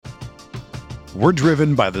We're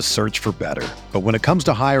driven by the search for better. But when it comes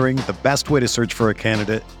to hiring, the best way to search for a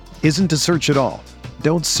candidate isn't to search at all.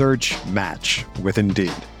 Don't search, match with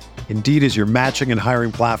Indeed. Indeed is your matching and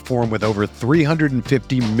hiring platform with over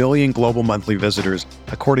 350 million global monthly visitors,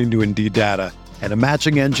 according to Indeed data, and a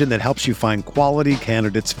matching engine that helps you find quality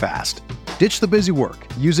candidates fast. Ditch the busy work.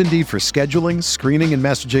 Use Indeed for scheduling, screening, and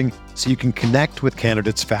messaging so you can connect with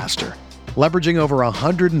candidates faster. Leveraging over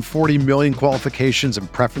 140 million qualifications and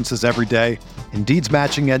preferences every day, Indeed's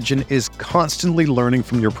matching engine is constantly learning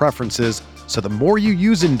from your preferences, so the more you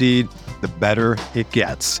use Indeed, the better it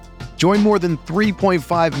gets. Join more than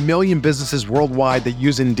 3.5 million businesses worldwide that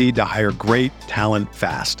use Indeed to hire great talent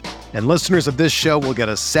fast. And listeners of this show will get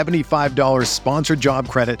a $75 sponsored job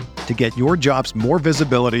credit to get your jobs more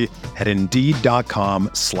visibility at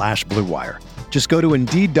Indeed.com/Blue Wire. Just go to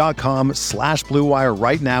Indeed.com/Blue Wire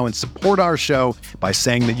right now and support our show by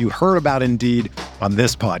saying that you heard about Indeed on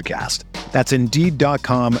this podcast. That's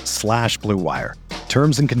Indeed.com/Blue Wire.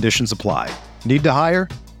 Terms and conditions apply. Need to hire?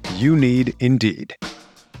 You need Indeed.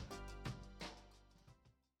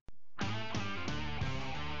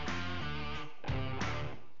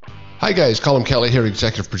 Hi guys, Colin Kelly here,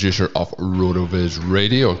 executive producer of RotoViz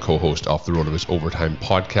Radio and co-host of the RotoViz Overtime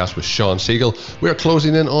podcast with Sean Siegel. We are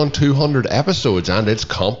closing in on 200 episodes and it's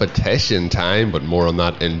competition time, but more on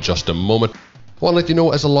that in just a moment. I want to let you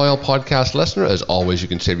know, as a loyal podcast listener, as always, you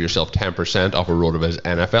can save yourself 10% off a RotoViz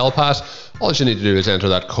NFL pass. All you need to do is enter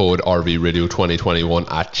that code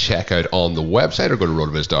RVRadio2021 at checkout on the website or go to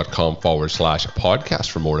rotoviz.com/podcast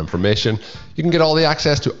for more information. You can get all the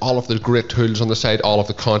access to all of the great tools on the site, all of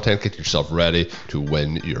the content. Get yourself ready to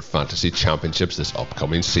win your fantasy championships this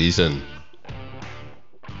upcoming season.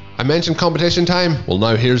 I mentioned competition time. Well,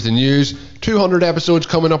 now here's the news. 200 episodes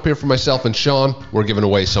coming up here for myself and Sean. We're giving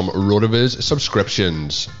away some RotoViz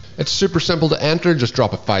subscriptions. It's super simple to enter. Just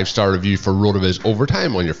drop a 5-star review for RotoViz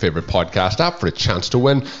Overtime on your favorite podcast app for a chance to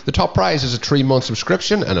win. The top prize is a 3-month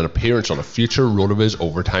subscription and an appearance on a future RotoViz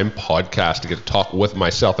Overtime podcast to get to talk with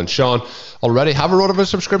myself and Sean. Already have a RotoViz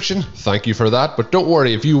subscription? Thank you for that. But don't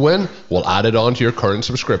worry, if you win, we'll add it on to your current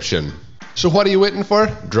subscription. So what are you waiting for?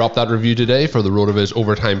 Drop that review today for the RotoViz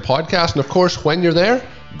Overtime podcast. And of course, when you're there,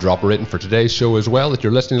 drop a rating for today's show as well that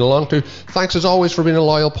you're listening along to. Thanks as always for being a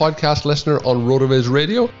loyal podcast listener on RotoViz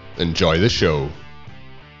Radio. Enjoy the show.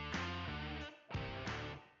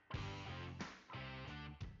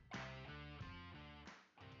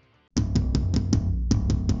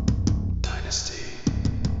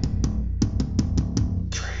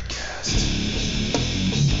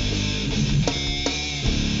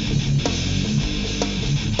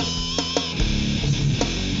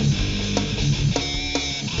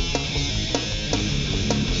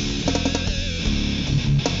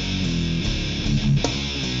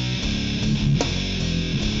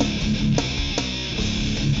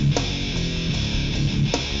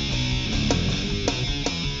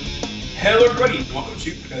 Hello everybody, and welcome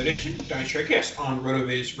to another edition of Dynasty Tradecast on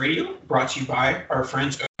RotoViz Radio, brought to you by our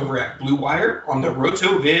friends over at Blue Wire on the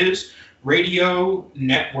RotoViz Radio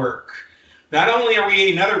Network. Not only are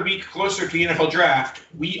we another week closer to the NFL Draft,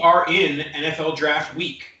 we are in NFL Draft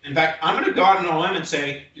Week. In fact, I'm going to go out on a limb and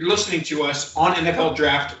say you're listening to us on NFL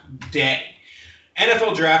Draft Day.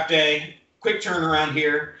 NFL Draft Day, quick turnaround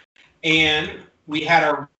here, and we had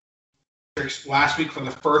our last week for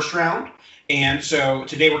the first round. And so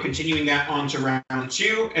today we're continuing that on to round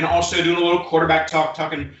 2 and also doing a little quarterback talk,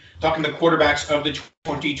 talking the quarterbacks of the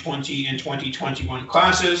 2020 and 2021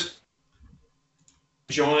 classes.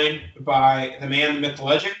 Joined by the man, the myth, the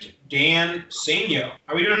legend, Dan Sainio.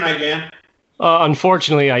 How are we doing tonight, Dan?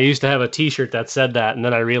 Unfortunately, I used to have a T-shirt that said that, and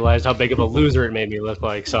then I realized how big of a loser it made me look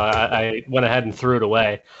like, so I went ahead and threw it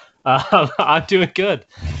away. I'm doing good.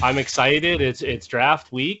 I'm excited. It's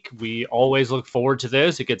draft week. We always look forward to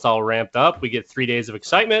this. It gets all ramped up. We get 3 days of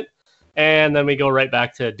excitement, and then we go right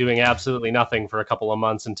back to doing absolutely nothing for a couple of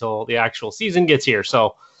months until the actual season gets here.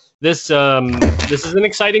 So this is an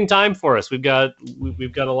exciting time for us. We've got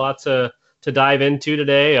a lot to dive into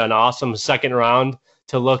today. An awesome second round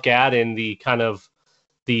to look at in the kind of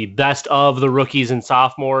the best of the rookies and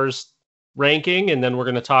sophomores ranking, and then we're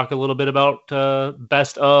going to talk a little bit about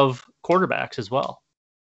best of quarterbacks as well.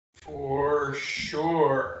 For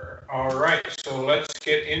sure. All right, so let's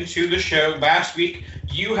get into the show. Last week,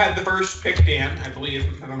 you had the first pick, Dan, I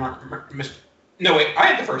believe. I'm not No, wait, I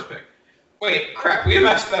had the first pick. Wait, crap, we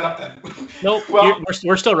messed that up then. Nope, well,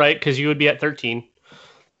 we're still right, because you would be at 13.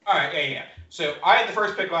 All right, yeah. So I had the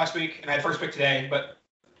first pick last week, and I had the first pick today, but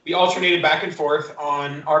we alternated back and forth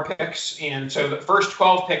on our picks. And so the first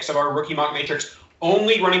 12 picks of our rookie mock matrix,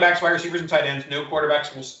 only running backs, wide receivers, and tight ends, no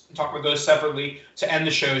quarterbacks. We'll talk about those separately to end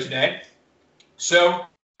the show today. So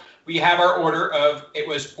we have our order of, it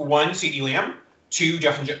was 1, CeeDee Lamb, 2,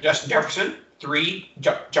 Justin Jefferson, 3,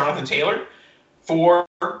 Jonathan Taylor, 4,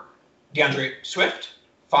 DeAndre Swift,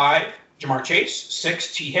 5, Jamar Chase,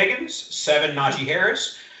 6, T. Higgins, 7, Najee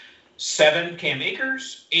Harris, 7, Cam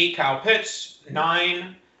Akers, 8, Kyle Pitts,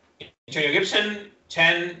 9, Antonio Gibson,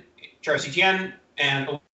 10, Travis Etienne,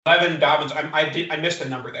 and 11, Dobbins. I missed a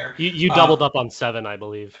number there. You doubled up on 7, I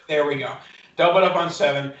believe. There we go. Doubled up on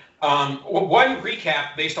 7. One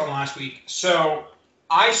recap based on last week. So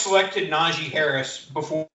I selected Najee Harris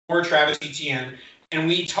before Travis Etienne, and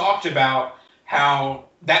we talked about how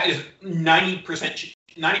that is 90%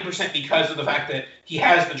 because of the fact that he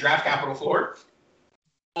has the draft capital floor.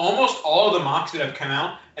 Almost all of the mocks that have come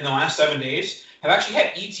out in the last 7 days have actually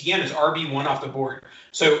had Etienne as RB1 off the board.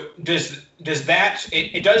 So does that,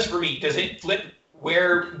 it does for me, does it flip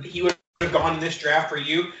where he would have gone in this draft for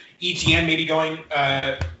you? Etienne maybe going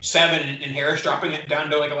 7 and Harris dropping it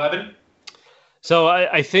down to like 11? So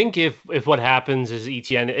I think if what happens is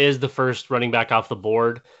Etienne is the first running back off the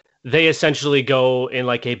board, they essentially go in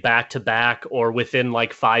like a back-to-back or within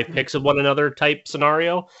like 5 picks of one another type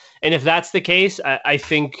scenario. And if that's the case, I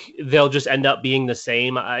think they'll just end up being the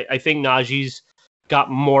same. I think Najee's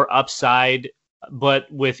got more upside, but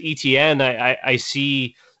with Etienne, I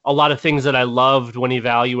see a lot of things that I loved when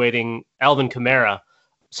evaluating Alvin Kamara.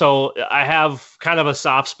 So I have kind of a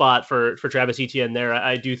soft spot for Travis Etienne there.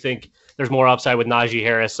 I do think there's more upside with Najee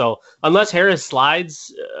Harris. So unless Harris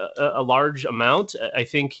slides a large amount, I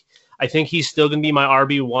think he's still going to be my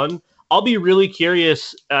RB1. I'll be really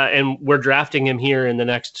curious, and we're drafting him here in the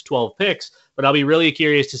next 12 picks, but I'll be really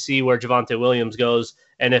curious to see where Javonte Williams goes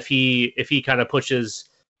and if he kind of pushes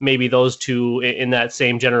maybe those two in that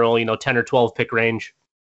same general, 10 or 12 pick range.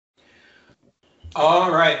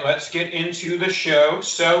 All right, let's get into the show.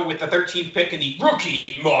 So with the 13th pick in the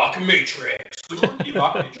Rookie Mock Matrix, 13th pick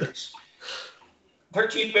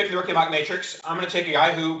in the Rookie Mock Matrix, I'm going to take a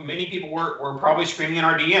guy who many people were probably screaming in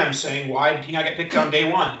our DMs saying, why did he not get picked on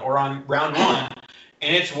day 1 or on round 1?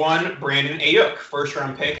 And it's one Brandon Ayuk,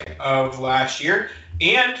 first-round pick of last year,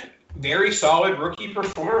 and very solid rookie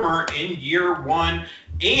performer in year 1.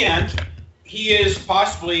 And he is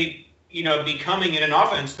possibly, becoming in an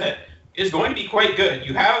offense that is going to be quite good.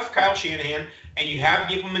 You have Kyle Shanahan, and you have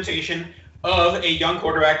the implementation of a young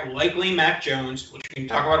quarterback, likely Mac Jones, which we can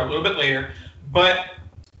talk about a little bit later. But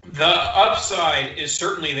the upside is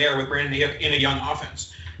certainly there with Brandon Ayuk in a young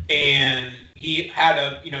offense. And he had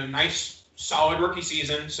a nice, solid rookie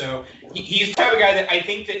season. So he's the type of guy that I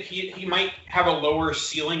think that he might have a lower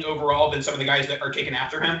ceiling overall than some of the guys that are taken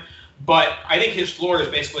after him. But I think his floor is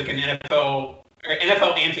basically like an NFL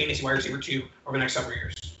and fantasy wide receiver 2 over the next several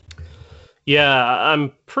years. Yeah,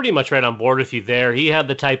 I'm pretty much right on board with you there. He had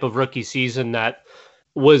the type of rookie season that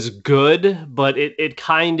was good, but it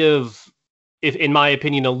kind of, in my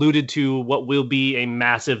opinion, alluded to what will be a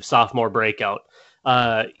massive sophomore breakout.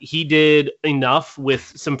 He did enough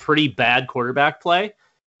with some pretty bad quarterback play,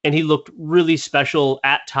 and he looked really special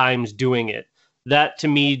at times doing it. That, to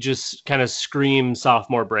me, just kind of screams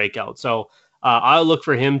sophomore breakout. So I'll look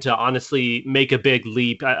for him to honestly make a big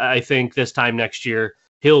leap. I think this time next year,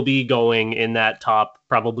 he'll be going in that top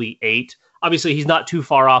probably 8. Obviously, he's not too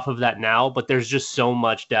far off of that now, but there's just so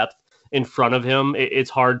much depth in front of him.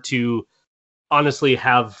 It's hard to honestly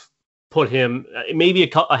have put him maybe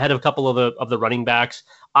ahead of a couple of the running backs.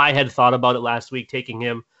 I had thought about it last week, taking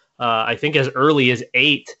him, I think, as early as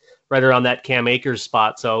 8, right around that Cam Akers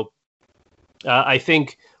spot. So I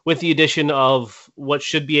think with the addition of what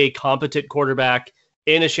should be a competent quarterback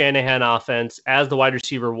in a Shanahan offense as the wide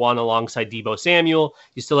receiver 1 alongside Deebo Samuel,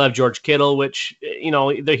 you still have George Kittle, which, he's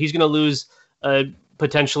going to lose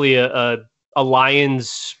potentially a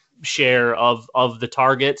Lions share of the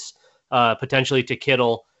targets, potentially to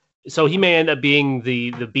Kittle. So he may end up being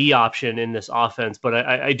the B option in this offense, but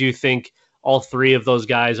I do think all 3 of those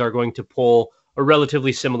guys are going to pull a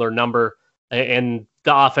relatively similar number, and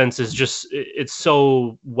the offense is just, it's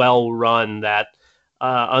so well run that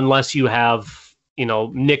unless you have,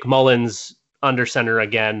 Nick Mullins under center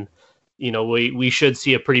again, we should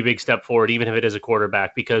see a pretty big step forward, even if it is a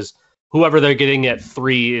quarterback, because whoever they're getting at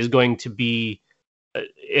 3 is going to be,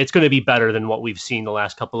 it's going to be better than what we've seen the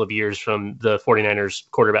last couple of years from the 49ers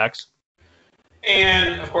quarterbacks.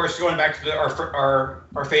 And of course, going back to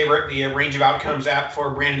our favorite, the range of outcomes app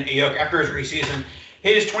for Brandon Ayuk after his rookie season,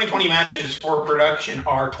 his 2020 matches for production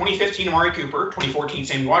are 2015 Amari Cooper, 2014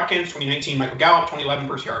 Sammy Watkins, 2019 Michael Gallup, 2011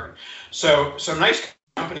 Percy Harvin. So some nice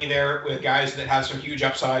company there with guys that have some huge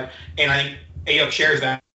upside, and I think Ayuk shares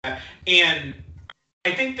that. And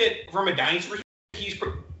I think that from a dynasty, he's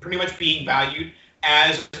pretty much being valued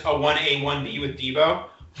as a 1A, 1B with Debo,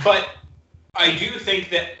 but I do think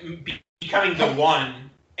that becoming the 1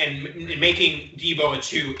 and making Debo a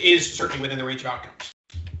 2 is certainly within the range of outcomes.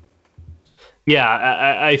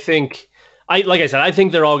 Yeah, I think, like I said, I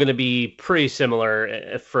think they're all going to be pretty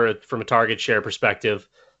similar from a target share perspective.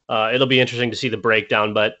 It'll be interesting to see the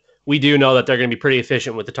breakdown, but we do know that they're going to be pretty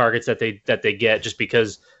efficient with the targets that they get, just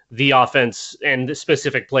because the offense and the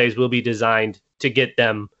specific plays will be designed to get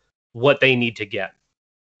them what they need to get.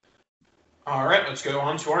 All right, let's go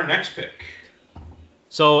on to our next pick.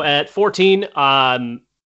 So at 14, I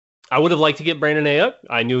would have liked to get Brandon Aiyuk.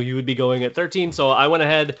 I knew you would be going at 13, so I went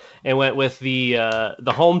ahead and went with the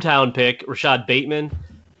hometown pick, Rashad Bateman.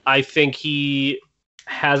 I think he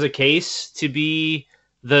has a case to be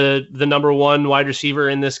the number 1 wide receiver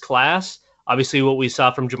in this class. Obviously, what we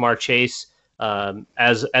saw from Jamar Chase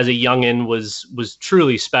as a youngin was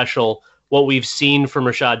truly special. What we've seen from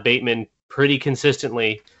Rashad Bateman pretty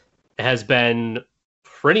consistently has been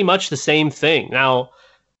pretty much the same thing. Now,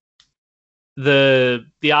 the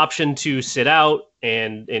option to sit out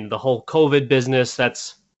and in the whole COVID business, that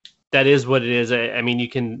is what it is. I mean, you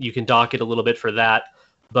can dock it a little bit for that,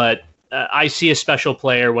 but I see a special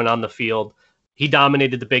player when on the field. He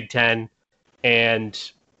dominated the Big Ten, and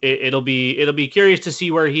it'll be curious to see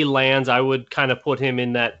where he lands. I would kind of put him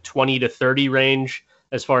in that 20 to 30 range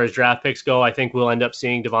as far as draft picks go. I think we'll end up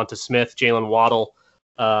seeing Devonta Smith, Jalen Waddle,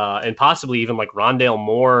 and possibly even like Rondale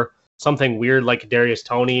Moore, something weird like Darius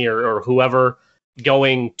Toney or whoever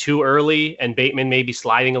going too early, and Bateman maybe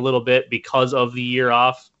sliding a little bit because of the year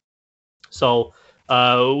off. So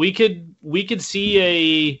we could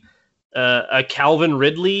see a Calvin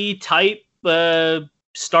Ridley type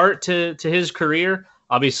start to his career.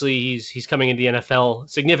 Obviously, he's coming into the NFL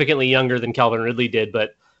significantly younger than Calvin Ridley did,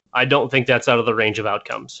 but I don't think that's out of the range of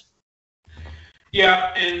outcomes.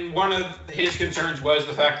 Yeah, and one of his concerns was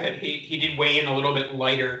the fact that he did weigh in a little bit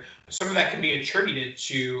lighter. Some of that can be attributed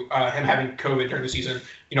to him having COVID during the season.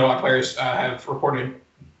 You know, a lot of players have reported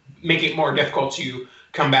making it more difficult to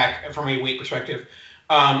come back from a weight perspective.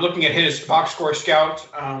 Looking at his box score scout,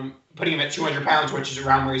 putting him at 200 pounds, which is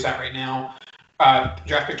around where he's at right now.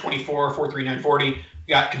 Draft pick 24, 4.3940.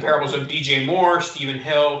 Got comparables of DJ Moore, Stephen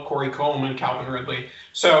Hill, Corey Coleman, Calvin Ridley.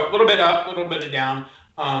 So a little bit up, a little bit down.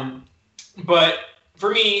 But for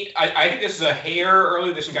me, I think this is a hair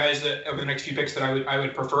early. There's some guys that over the next few picks that I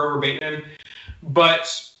would prefer over Bateman.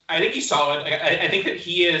 But I think he's solid. I think that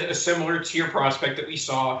he is a similar tier prospect that we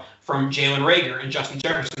saw from Jalen Reagor and Justin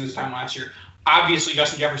Jefferson this time last year. Obviously,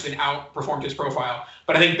 Justin Jefferson outperformed his profile,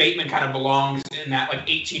 but I think Bateman kind of belongs in that like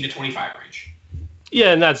 18 to 25 range.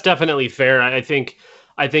 Yeah, and that's definitely fair. I think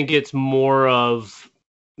it's more of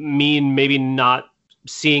me maybe not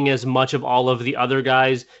seeing as much of all of the other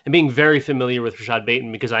guys and being very familiar with Rashad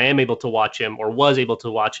Bateman, because I am able to watch him, or was able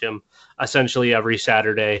to watch him essentially every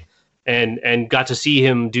Saturday, and got to see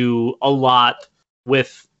him do a lot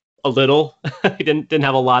with a little. He didn't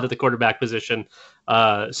have a lot at the quarterback position.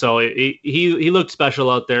 So he looked special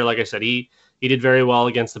out there. Like I said, he did very well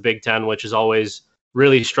against the Big Ten, which is always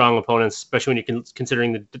really strong opponents, especially when you're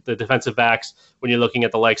considering the defensive backs, when you're looking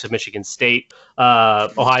at the likes of Michigan State,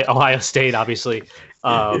 Ohio State, obviously.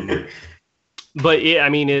 But yeah, I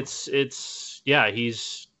mean,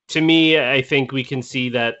 he's, to me, I think we can see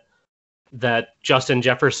that Justin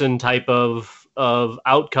Jefferson type of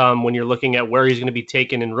outcome when you're looking at where he's going to be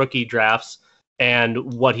taken in rookie drafts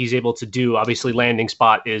and what he's able to do. Obviously, landing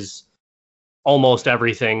spot is almost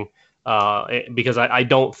everything, because I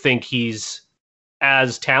don't think he's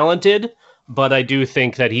as talented, but I do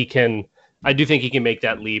think that he can make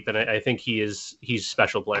that leap, and I think he's a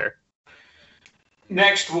special player.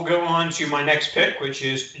 Next, we'll go on to my next pick, which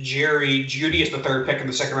is Jerry Jeudy, is the third pick in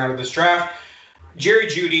the second round of this draft. Jerry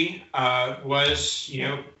Jeudy was,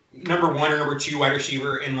 number 1 or number 2 wide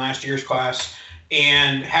receiver in last year's class,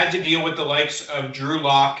 and had to deal with the likes of Drew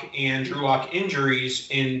Lock and Drew Lock injuries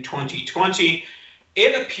in 2020.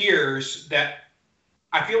 It appears that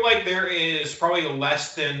I feel like there is probably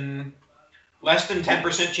less than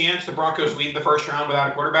 10% chance the Broncos leave the first round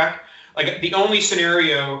without a quarterback. Like, the only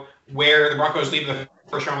scenario where the Broncos leave the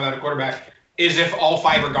first round without a quarterback is if all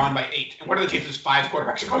 5 are gone by 8. And what are the chances 5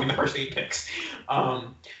 quarterbacks are going in the first 8 picks?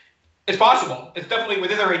 It's possible. It's definitely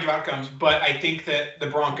within the range of outcomes, but I think that the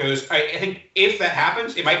Broncos, I think if that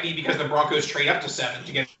happens, it might be because the Broncos trade up to 7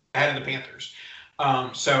 to get ahead of the Panthers.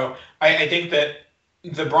 So I think that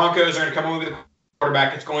the Broncos are going to come over with a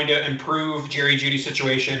quarterback. It's going to improve Jerry Jeudy's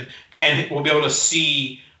situation, and we'll be able to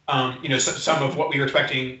see some of what we were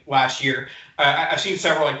expecting last year. I've seen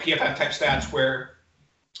several like PFF type stats where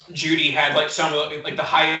Jeudy had like some of the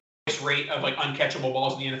highest lowest rate of like uncatchable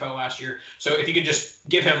balls in the NFL last year. So if you could just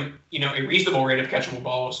give him, a reasonable rate of catchable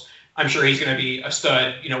balls, I'm sure he's going to be a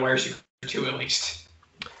stud, wide receiver 2 at least.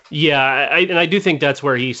 Yeah, I do think that's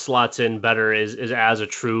where he slots in better is as a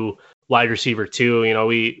true wide receiver 2.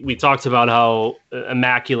 We talked about how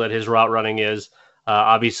immaculate his route running is.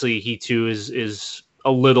 Obviously, he too is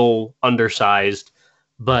a little undersized,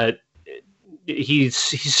 but he's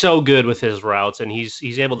so good with his routes, and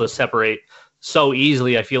he's able to separate so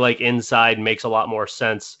easily. I feel like inside makes a lot more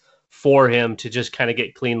sense for him to just kind of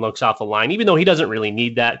get clean looks off the line, even though he doesn't really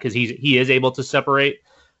need that because he is able to separate.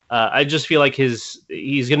 I just feel like he's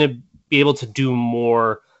going to be able to do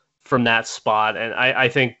more from that spot, and I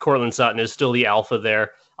think Courtland Sutton is still the alpha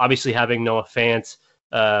there. Obviously, having Noah Fant,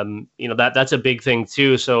 that's a big thing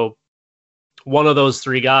too. So one of those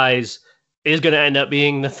 3 guys is going to end up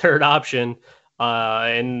being the third option.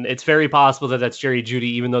 And it's very possible that that's Jerry Jeudy,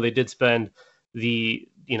 even though they did spend the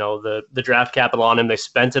draft capital on him. They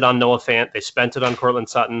spent it on Noah Fant. They spent it on Courtland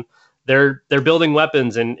Sutton. They're building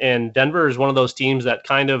weapons, and Denver is one of those teams that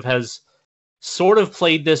kind of has sort of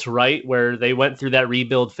played this right, where they went through that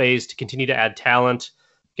rebuild phase to continue to add talent,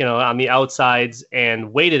 on the outsides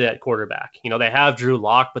and waited at quarterback. They have Drew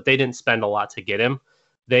Lock, but they didn't spend a lot to get him.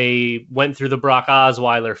 They went through the Brock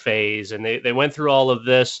Osweiler phase, and they went through all of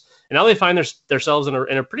this. And now they find themselves in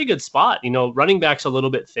a pretty good spot. Running back's a little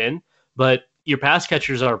bit thin, but your pass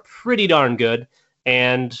catchers are pretty darn good.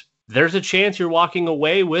 And there's a chance you're walking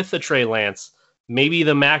away with a Trey Lance. Maybe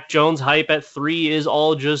the Mac Jones hype at 3 is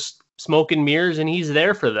all just smoke and mirrors, and he's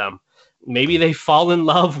there for them. Maybe they fall in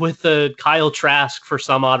love with the Kyle Trask for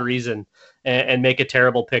some odd reason and make a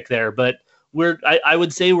terrible pick there. But I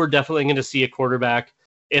would say we're definitely going to see a quarterback,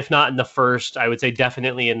 if not in the first, I would say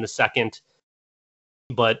definitely in the second.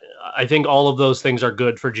 But I think all of those things are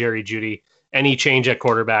good for Jerry Jeudy. Any change at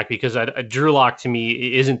quarterback, because Drew Lock to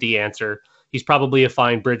me isn't the answer. He's probably a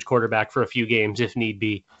fine bridge quarterback for a few games if need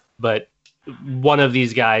be. But one of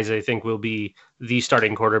these guys, I think, will be the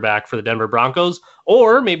starting quarterback for the Denver Broncos.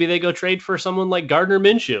 Or maybe they go trade for someone like Gardner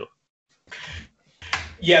Minshew.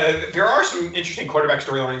 Yeah, there are some interesting quarterback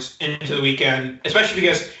storylines into the weekend, especially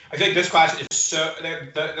because I feel like this class is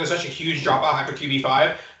there's such a huge drop off after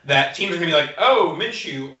QB5 that teams are going to be like, oh,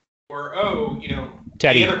 Minshew, or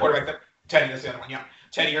Teddy. The other quarterback. Teddy, that's the other one, yeah.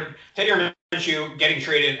 Teddy or Minshew getting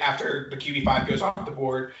traded after the QB5 goes off the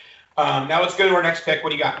board. Now let's go to our next pick.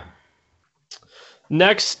 What do you got?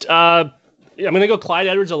 Next, I'm going to go Clyde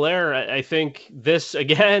Edwards-Helaire. I think this,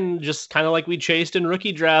 again, just kind of like we chased in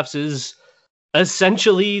rookie drafts, is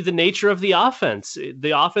essentially the nature of the offense.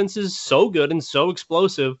 The offense is so good and so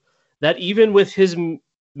explosive that even with his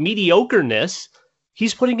mediocreness,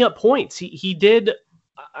 he's putting up points. He did,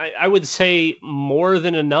 I would say, more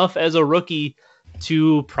than enough as a rookie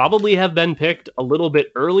to probably have been picked a little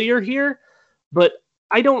bit earlier here, but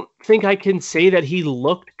I don't think I can say that he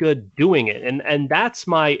looked good doing it. And that's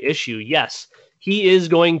my issue. Yes, he is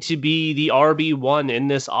going to be the RB1 in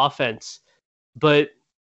this offense, but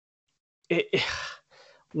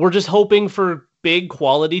we're just hoping for big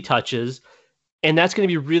quality touches, and that's going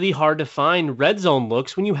to be really hard to find red zone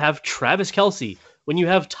looks when you have Travis Kelce, when you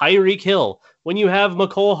have Tyreek Hill, when you have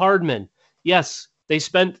McCole Hardman. Yes, they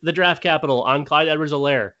spent the draft capital on Clyde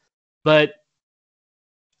Edwards-Helaire, but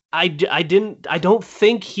I don't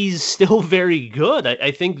think he's still very good.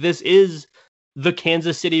 I think this is the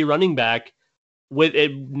Kansas City running back with a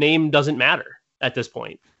name doesn't matter at this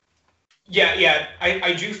point. Yeah.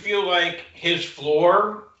 I do feel like his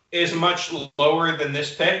floor is much lower than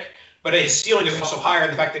this pick, but his ceiling is also higher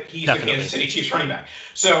in the fact that he's Definitely. the Kansas City Chiefs running back.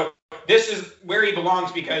 So this is where he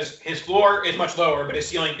belongs because his floor is much lower, but his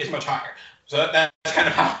ceiling is much higher. So that's kind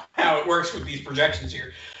of how it works with these projections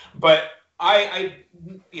here. But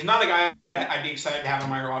he's not a guy I'd be excited to have on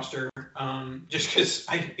my roster, just because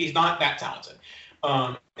he's not that talented.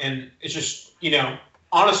 And it's just,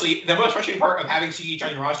 honestly, the most frustrating part of having CEH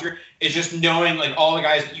on your roster is just knowing like all the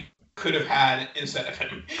guys that you could have had instead of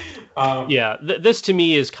him. This to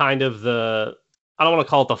me is kind of I don't want to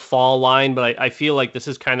call it the fall line, but I feel like this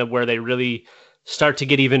is kind of where they really start to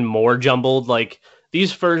get even more jumbled. Like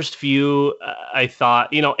these first few, I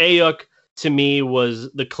thought, Ayuk to me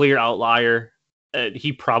was the clear outlier.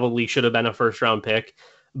 He probably should have been a first round pick,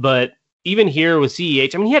 but even here with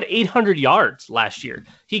CEH, he had 800 yards last year.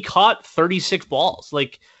 He caught 36 balls.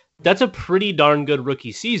 Like, that's a pretty darn good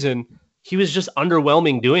rookie season. He was just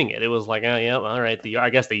underwhelming doing it. It was like, yeah, all right, I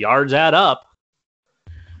guess the yards add up.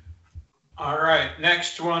 All right,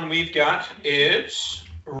 next one we've got is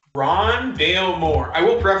Rondale Moore. I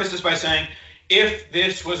will preface this by saying, if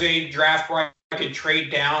this was a draft where could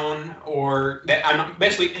trade down, or that I'm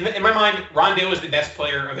basically in my mind, Rondale is the best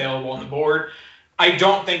player available on the board. I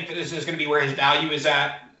don't think that this is going to be where his value is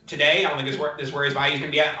at today. I don't think this is where his value is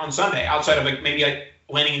going to be at on Sunday, outside of maybe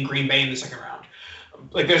landing in Green Bay in the second round.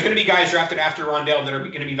 There's going to be guys drafted after Rondale that are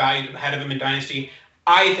going to be valued ahead of him in Dynasty.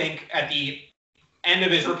 I think at the end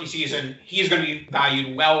of his rookie season, he's going to be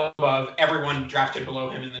valued well above everyone drafted below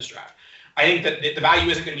him in this draft. I think that the value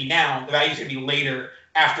isn't going to be now. The value is going to be later,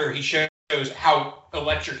 after he shows how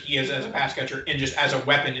electric he is as a pass catcher and just as a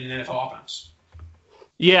weapon in an NFL offense.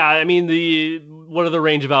 Yeah, I mean, what are the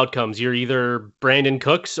range of outcomes? You're either Brandon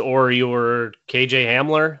Cooks or you're KJ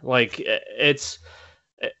Hamler. Like,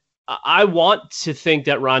 I want to think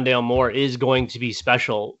that Rondale Moore is going to be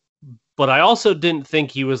special, but I also didn't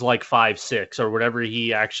think he was like 5'6" or whatever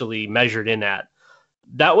he actually measured in at.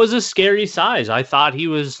 That was a scary size. I thought he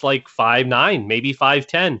was like 5'9", maybe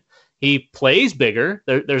 5'10". He plays bigger.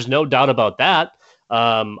 There's no doubt about that.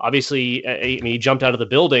 Obviously, I mean, he jumped out of the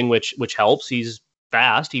building, which helps. He's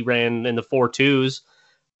fast. He ran in the 4.2s,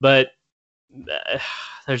 but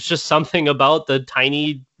there's just something about the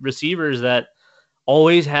tiny receivers that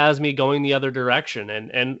always has me going the other direction.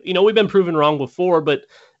 And you know, we've been proven wrong before, but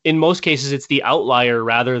in most cases, it's the outlier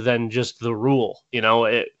rather than just the rule. You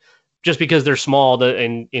know, just because they're small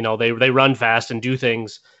and you know they run fast and do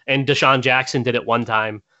things, and Deshaun Jackson did it one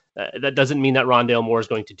time. That doesn't mean that Rondale Moore is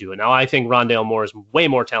going to do it. Now, I think Rondale Moore is way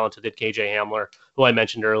more talented than KJ Hamler, who I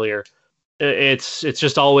mentioned earlier. It's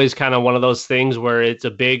just always kind of one of those things where it's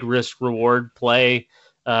a big risk reward play.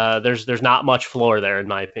 There's not much floor there, in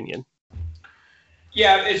my opinion.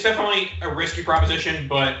 Yeah, it's definitely a risky proposition,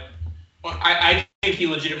 but I think he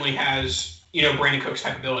legitimately has, you know, Brandon Cooks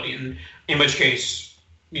type ability, and in which case,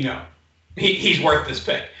 you know, he's worth this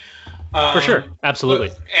pick. For sure,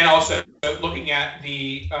 absolutely. And also looking at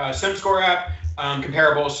the SimScore app,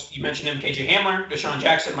 comparables, you mentioned him, KJ Hamler, Deshaun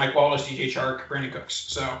Jackson, Mike Wallace, DJ Chark, Brandon Cooks.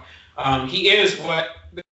 So he is what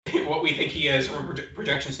we think he is from a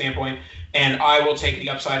projection standpoint, and I will take the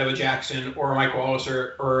upside of a Jackson or a Mike Wallace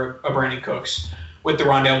or a Brandon Cooks with the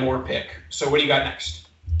Rondale Moore pick. So what do you got next?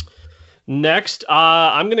 Next,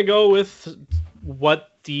 I'm going to go with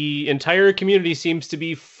what the entire community seems to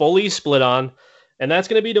be fully split on, and that's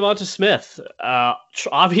going to be Devonta Smith.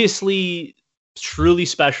 Obviously, truly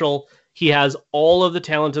special. He has all of the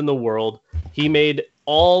talent in the world. He made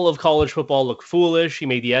all of college football look foolish. He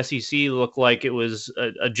made the SEC look like it was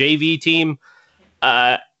a JV team.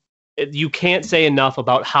 You can't say enough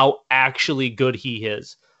about how actually good he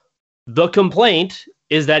is. The complaint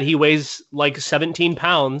is that he weighs like 17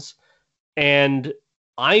 pounds, and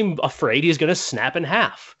I'm afraid he's going to snap in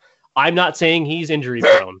half. I'm not saying he's injury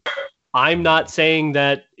prone. I'm not saying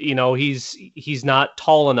that, you know, he's not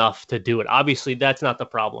tall enough to do it. Obviously, that's not the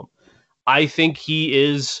problem. I think he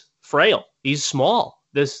is frail. He's small.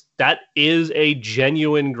 That is a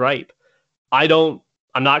genuine gripe. I'm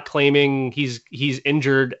not claiming he's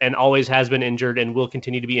injured and always has been injured and will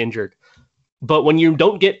continue to be injured. But when you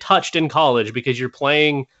don't get touched in college because you're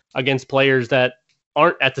playing against players that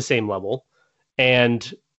aren't at the same level,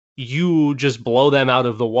 and you just blow them out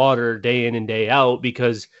of the water day in and day out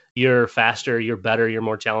because you're faster, you're better, you're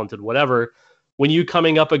more talented, whatever. When you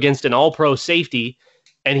coming up against an all-pro safety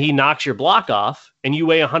and he knocks your block off and you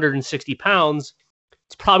weigh 160 pounds,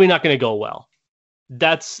 it's probably not going to go well.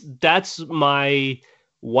 That's my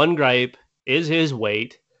one gripe, is his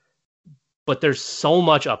weight. But there's so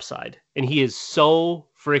much upside, and he is so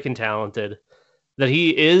freaking talented that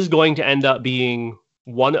he is going to end up being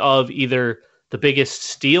one of either the biggest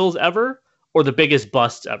steals ever or the biggest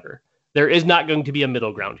busts ever. There is not going to be a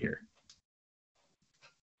middle ground here.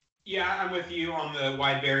 Yeah, I'm with you on the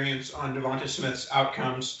wide variance on Devonta Smith's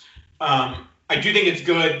outcomes. I do think it's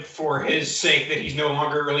good for his sake that he's no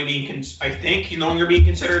longer really being I think he's no longer being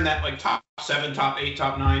considered in that like top 7, top 8,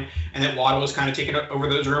 top 9, and that Waddle was kind of taking over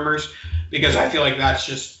those rumors, because I feel like that's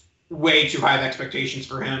just way too high of expectations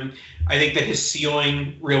for him. I think that his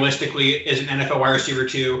ceiling realistically is an NFL wide receiver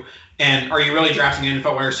 2. And are you really drafting an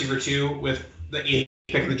NFL wide receiver 2 with the 8th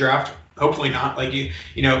pick in the draft? Hopefully not. Like you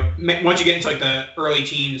know, once you get into like the early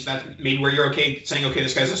teens, that's maybe where you're okay saying, okay,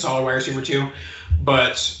 this guy's a solid wide receiver 2.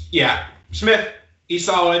 But yeah, Smith, he's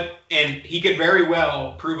solid, and he could very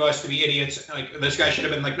well prove us to be idiots. Like, this guy should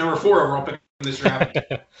have been like number 4 overall pick in this draft.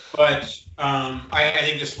 But I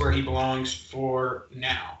think this is where he belongs for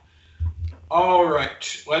now. All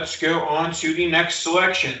right, let's go on to the next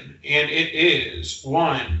selection, and it is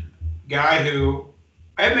one guy who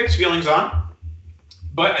I have mixed feelings on,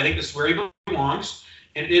 but I think this is where he belongs,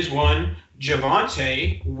 and it is one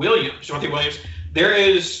Javonte Williams. There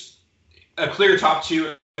is a clear top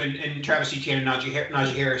 2 in Travis Etienne and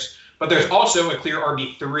Najee Harris, but there's also a clear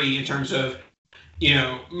RB3 in terms of,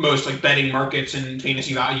 most like betting markets and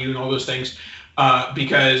fantasy value and all those things,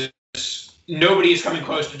 because nobody is coming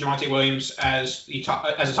close to Javonte Williams as a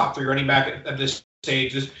top 3 running back at this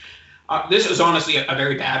stage. This is honestly a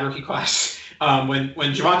very bad rookie class. When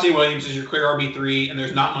Javonte Williams is your clear RB3 and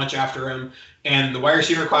there's not much after him, and the wide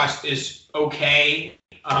receiver class is okay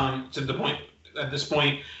to the point at this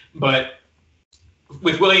point, but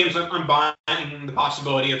with Williams, I'm buying the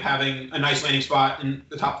possibility of having a nice landing spot in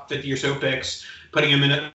the top 50 or so picks, putting him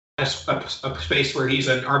in a space where he's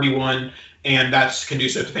an RB1, and that's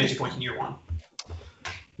conducive to fantasy points in year 1.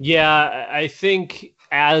 Yeah, I think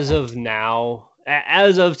as of now,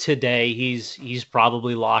 as of today, he's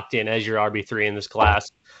probably locked in as your RB3 in this class.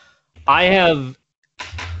 I have,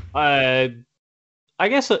 I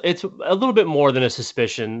guess it's a little bit more than a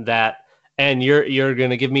suspicion that, and you're going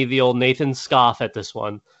to give me the old Nathan scoff at this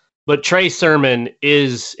one, but Trey Sermon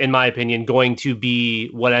is, in my opinion, going to be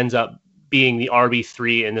what ends up being the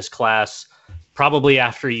RB3 in this class, probably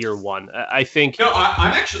after year 1. I think. No,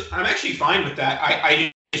 I'm actually fine with that.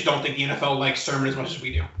 I just don't think the NFL likes Sermon as much as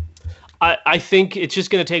we do. I think it's just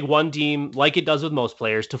going to take one team, like it does with most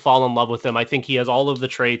players, to fall in love with him. I think he has all of the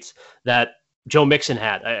traits that Joe Mixon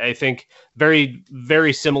had. I think very,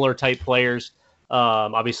 very similar type players.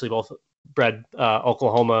 Obviously, both bred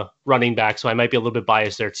Oklahoma running back, so I might be a little bit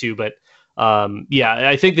biased there too. But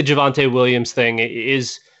I think the Javonte Williams thing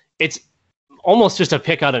it's almost just a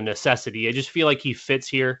pick out of necessity. I just feel like he fits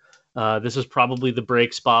here. This is probably the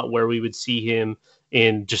break spot where we would see him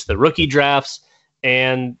in just the rookie drafts.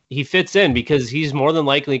 And he fits in because he's more than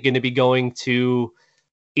likely going to be going to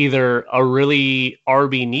either a really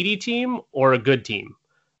RB needy team or a good team.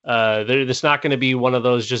 There's not going to be one of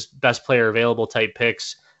those just best player available type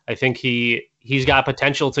picks. I think he's got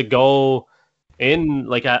potential to go in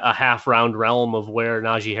like a half round realm of where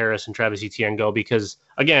Najee Harris and Travis Etienne go, because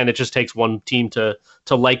again, it just takes one team to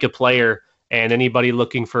like a player, and anybody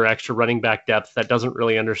looking for extra running back depth that doesn't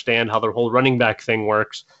really understand how their whole running back thing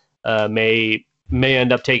works may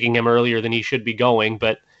end up taking him earlier than he should be going,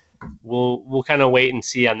 but we'll kind of wait and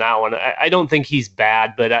see on that one. I don't think he's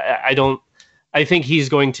bad, but I think he's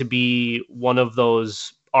going to be one of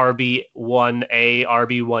those RB1A,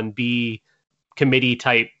 RB1B committee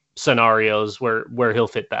type scenarios where he'll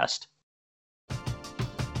fit best.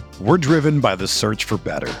 We're driven by the search for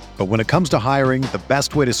better, but when it comes to hiring, the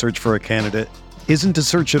best way to search for a candidate isn't to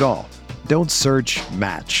search at all. Don't search,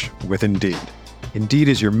 match with Indeed. Indeed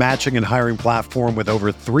is your matching and hiring platform with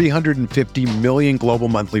over 350 million global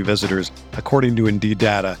monthly visitors, according to Indeed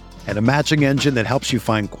data, and a matching engine that helps you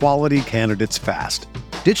find quality candidates fast.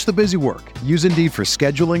 Ditch the busy work. Use Indeed for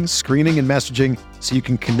scheduling, screening, and messaging so you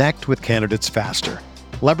can connect with candidates faster.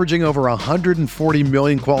 Leveraging over 140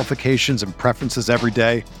 million qualifications and preferences every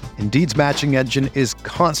day, Indeed's matching engine is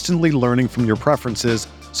constantly learning from your preferences,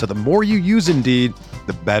 so the more you use Indeed,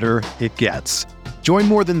 the better it gets. Join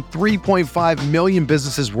more than 3.5 million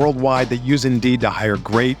businesses worldwide that use Indeed to hire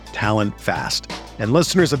great talent fast. And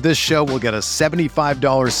listeners of this show will get a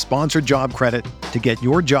 $75 sponsored job credit to get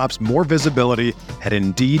your jobs more visibility at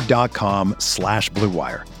Indeed.com/Blue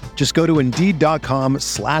Wire. Just go to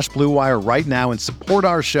Indeed.com/Blue Wire right now and support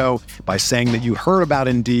our show by saying that you heard about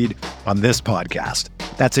Indeed on this podcast.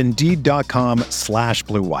 That's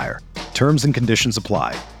Indeed.com/Blue Wire. Terms and conditions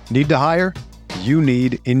apply. Need to hire? You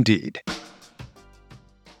need Indeed.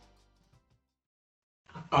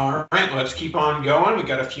 All right, let's keep on going. We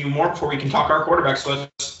got a few more before we can talk our quarterbacks. So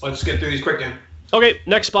let's get through these quick, Dan. Okay,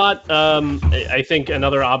 next spot. I think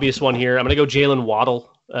another obvious one here. I'm going to go Jalen Waddle.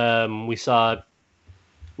 We saw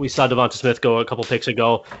Devonta Smith go a couple picks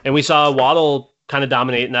ago, and we saw Waddle kind of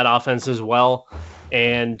dominate in that offense as well.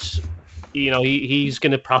 And he's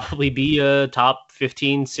going to probably be a top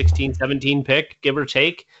 15, 16, 17 pick, give or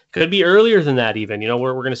take. Could be earlier than that even.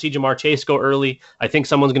 We're going to see Jamar Chase go early. I think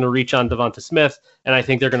someone's going to reach on Devonta Smith, and I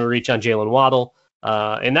think they're going to reach on Jalen Waddle.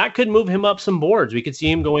 And that could move him up some boards. We could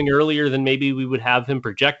see him going earlier than maybe we would have him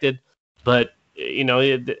projected. But,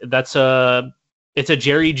 it's a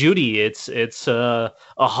Jerry Jeudy. It's a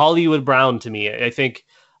Hollywood Brown to me. I think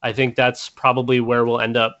that's probably where we'll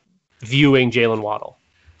end up viewing Jalen Waddle.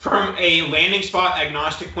 From a landing spot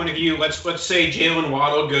agnostic point of view, let's say Jalen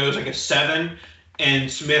Waddle goes like a 7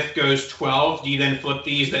 and Smith goes 12. Do you then flip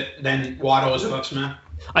these that then Waddle is above Smith?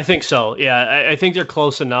 I think so. Yeah, I think they're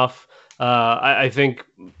close enough. I think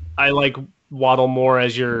I like Waddle more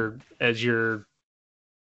as your.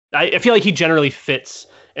 I feel like he generally fits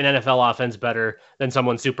an NFL offense better than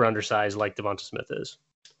someone super undersized like Devonta Smith is.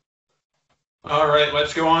 All right,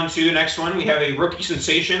 let's go on to the next one. We have a rookie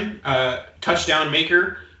sensation, touchdown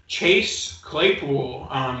maker, Chase Claypool.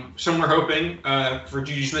 Some were hoping for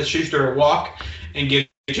Juju Smith-Schuster to walk and give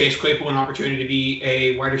Chase Claypool an opportunity to be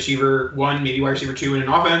a wide receiver 1, maybe wide receiver 2 in an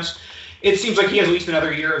offense. It seems like he has at least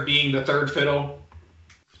another year of being the third fiddle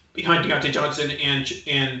behind Deontay Johnson and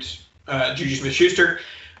Juju Smith-Schuster.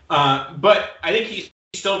 But I think he's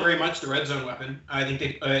still very much the red zone weapon. I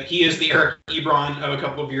think that he is the Eric Ebron of a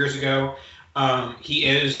couple of years ago. He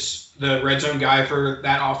is the red zone guy for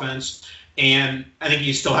that offense. And I think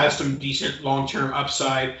he still has some decent long-term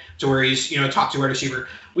upside to where he's, top 2 wide receiver.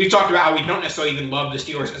 We've talked about how we don't necessarily even love the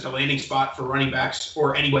Steelers as a landing spot for running backs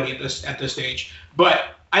or anybody at this stage.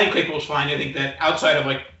 But I think Claypool's fine. I think that outside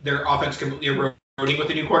of their offense completely eroding with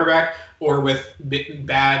a new quarterback or with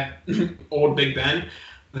bad old Big Ben,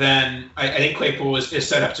 then I think Claypool is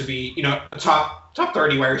set up to be, a top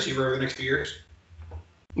 30 wide receiver over the next few years.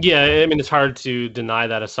 Yeah, I mean, it's hard to deny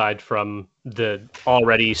that aside from the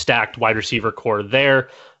already stacked wide receiver core there.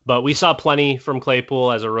 But we saw plenty from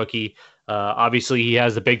Claypool as a rookie. Obviously, he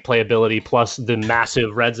has the big playability plus the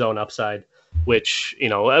massive red zone upside, which,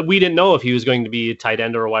 we didn't know if he was going to be a tight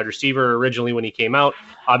end or a wide receiver originally when he came out.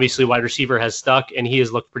 Obviously, wide receiver has stuck, and he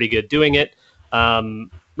has looked pretty good doing it.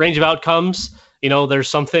 Range of outcomes, there's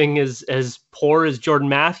something as poor as Jordan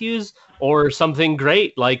Matthews or something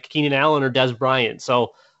great like Keenan Allen or Des Bryant.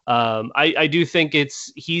 So I do think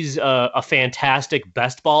he's a fantastic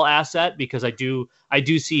best ball asset because I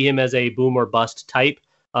do see him as a boom or bust type.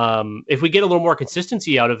 If we get a little more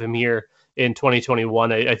consistency out of him here in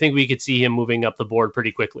 2021, I think we could see him moving up the board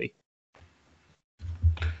pretty quickly.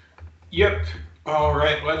 Yep. All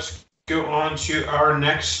right, let's go on to our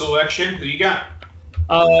next selection. Who you got?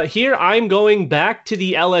 Here I'm going back to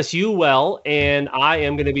the LSU well, and I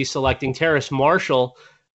am going to be selecting Terrace Marshall.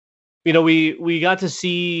 We got to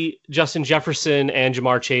see Justin Jefferson and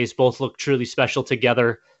Ja'Marr Chase both look truly special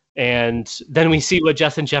together, and then we see what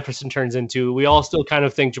Justin Jefferson turns into. We all still kind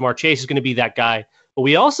of think Ja'Marr Chase is going to be that guy, but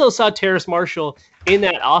we also saw Terrace Marshall in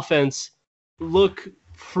that offense look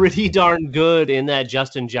pretty darn good in that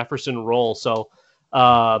Justin Jefferson role. So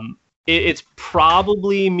it's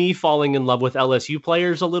probably me falling in love with LSU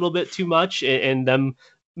players a little bit too much and them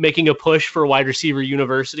making a push for wide receiver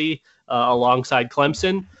university alongside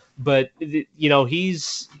Clemson. But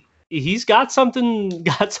he's got something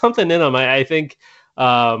in him. I think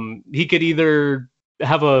he could either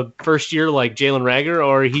have a first year like Jalen Reagor,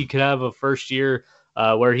 or he could have a first year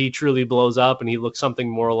where he truly blows up and he looks something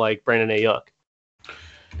more like Brandon Ayuk.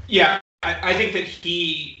 Yeah, I think that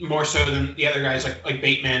he, more so than the other guys like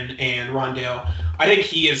Bateman and Rondale, I think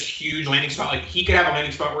he is huge landing spot. Like, he could have a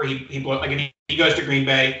landing spot where he blow, like, if he goes to Green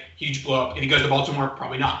Bay, huge blow up. If he goes to Baltimore,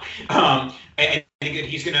 probably not. I think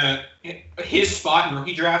that his spot in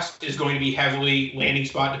rookie drafts is going to be heavily landing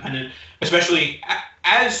spot dependent, especially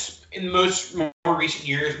as in more recent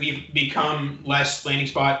years, we've become less landing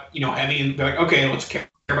spot, heavy, and be like, okay, let's care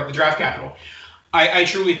about the draft capital. I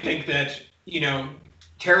truly think that,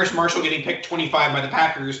 Terrace Marshall getting picked 25 by the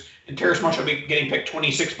Packers and Terrace Marshall getting picked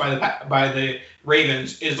 26 by the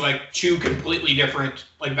Ravens is like two completely different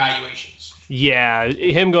valuations. Yeah,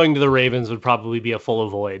 him going to the Ravens would probably be a full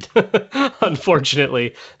avoid.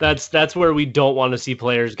 Unfortunately, that's where we don't want to see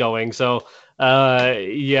players going. So,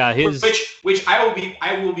 which I will be.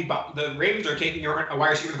 The Ravens are taking a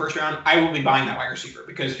wide receiver in the first round. I will be buying that wide receiver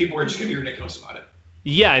because people are just going to be ridiculous about it.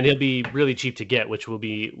 Yeah, and he'll be really cheap to get, which will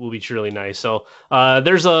be truly nice. So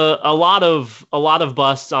there's a lot of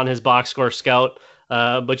busts on his box score scout,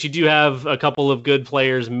 but you do have a couple of good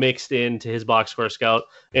players mixed into his box score scout,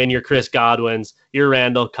 and your Chris Godwins, your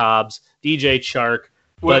Randall Cobbs, DJ Chark.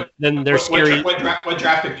 But then there's scary. What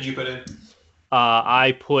draft pick did you put in?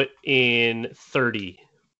 I put in 30.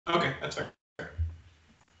 Okay, that's fair.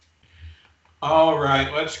 All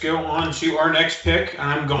right, let's go on to our next pick.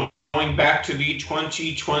 I'm going back to the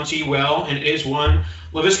 2020 well, and it is one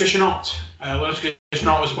Laviska Shenault. Laviska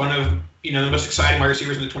Shenault was one of the most exciting wide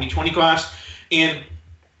receivers in the 2020 class, and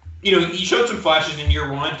he showed some flashes in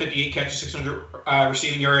year one: 58 catches, 600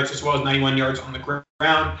 receiving yards, as well as 91 yards on the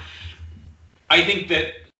ground. I think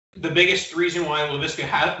that the biggest reason why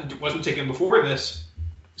Laviska wasn't taken before this,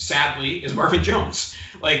 sadly, is Marvin Jones.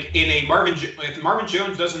 If Marvin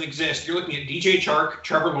Jones doesn't exist, you're looking at DJ Chark,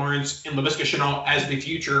 Trevor Lawrence, and Laviska Shenault as the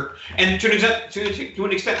future. And to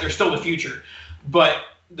an extent, they're still the future. But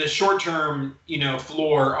the short-term,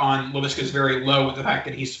 floor on Laviska is very low with the fact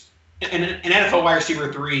that he's an NFL wide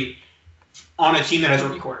receiver 3 on a team that has a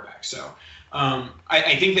rookie quarterback. So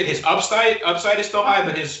I think that his upside is still high,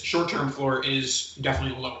 but his short-term floor is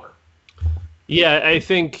definitely lower. Yeah, I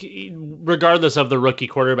think regardless of the rookie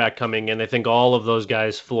quarterback coming in, I think all of those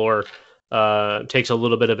guys' floor takes a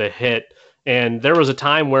little bit of a hit. And there was a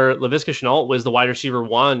time where Laviska Shenault was the wide receiver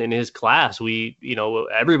 1 in his class.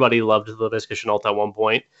 Everybody loved Laviska Shenault at one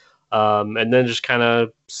point. And then just kind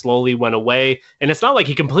of slowly went away. And it's not like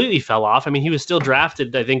he completely fell off. I mean, he was still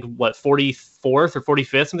drafted, I think, 44th or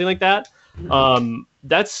 45th, something like that.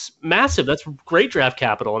 That's massive. That's great draft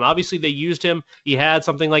capital. And obviously they used him. He had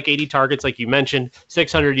something like 80 targets, like you mentioned,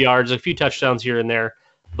 600 yards, a few touchdowns here and there.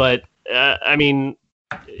 But, I mean,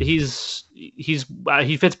 he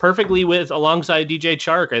fits perfectly alongside DJ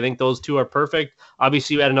Chark. I think those two are perfect.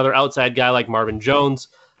 Obviously, you had another outside guy like Marvin Jones.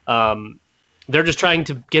 They're just trying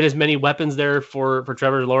to get as many weapons there for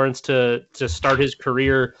Trevor Lawrence to start his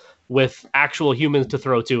career with actual humans to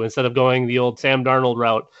throw to instead of going the old Sam Darnold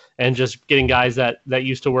route and just getting guys that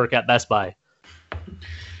used to work at Best Buy.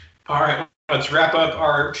 All right, let's wrap up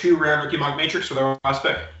our 2-round rookie mock matrix with our last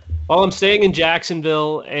pick. Well, I'm staying in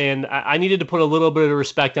Jacksonville, and I needed to put a little bit of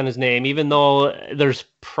respect on his name, even though there's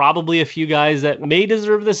probably a few guys that may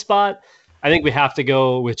deserve this spot. I think we have to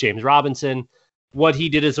go with James Robinson. What he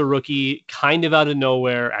did as a rookie, kind of out of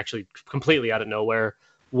nowhere, actually completely out of nowhere,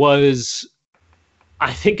 was,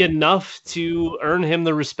 I think, enough to earn him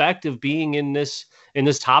the respect of being in this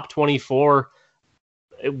top 24.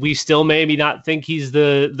 We still maybe not think he's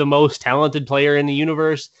the most talented player in the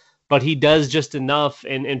universe, but he does just enough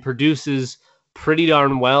and produces pretty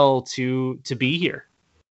darn well to be here.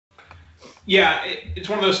 Yeah, it's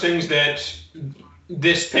one of those things that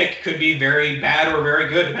this pick could be very bad or very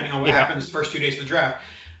good, depending on what happens the first 2 days of the draft.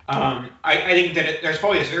 I think that there's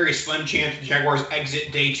probably a very slim chance the Jaguars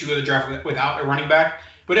exit day 2 of the draft without a running back.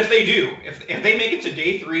 But if they do, if they make it to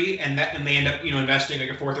day 3 and they end up investing like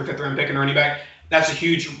a 4th or 5th round pick in a running back, that's a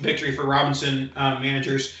huge victory for Robinson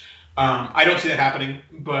managers. I don't see that happening,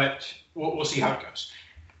 but we'll see how it goes.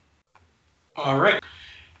 All right.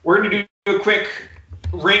 We're going to do a quick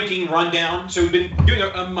ranking rundown. So we've been doing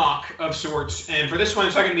a mock of sorts. And for this one,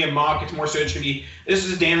 it's not going to be a mock. It's more so it's going to be, this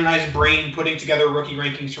is Dan and I's brain putting together rookie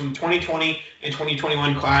rankings from 2020 and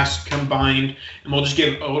 2021 class combined. And we'll just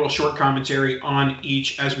give a little short commentary on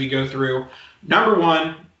each as we go through. Number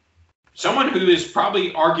 1, someone who is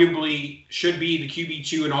probably arguably should be the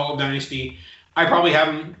QB2 in all of Dynasty. I probably have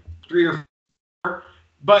him 3 or 4,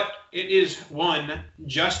 but it is 1,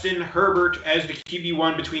 Justin Herbert as the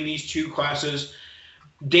QB1 between these two classes.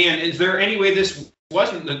 Dan, is there any way this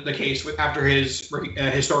wasn't the case after his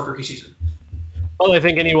historic rookie season? Well, I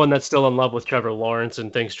think anyone that's still in love with Trevor Lawrence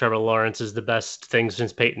and thinks Trevor Lawrence is the best thing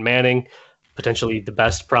since Peyton Manning, potentially the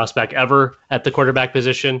best prospect ever at the quarterback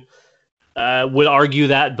position, would argue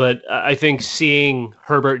that. But I think seeing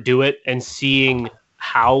Herbert do it and seeing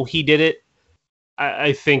how he did it,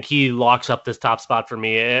 I think he locks up this top spot for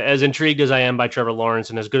me. As intrigued as I am by Trevor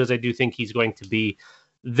Lawrence and as good as I do think he's going to be,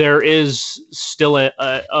 there is still a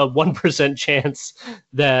 1% chance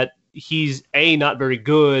that he's not very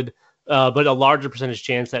good, but a larger percentage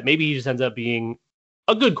chance that maybe he just ends up being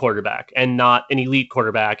a good quarterback and not an elite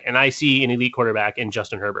quarterback. And I see an elite quarterback in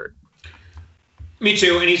Justin Herbert. Me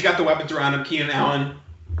too. And he's got the weapons around him, Keenan Allen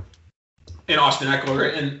and Austin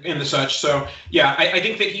Eckler and the such. So, yeah, I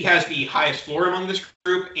think that he has the highest floor among this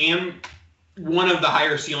group and one of the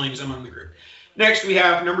higher ceilings among the group. Next, we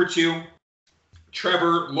have number 2,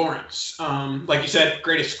 Trevor Lawrence. Like you said,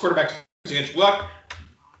 greatest quarterback since Andrew Luck,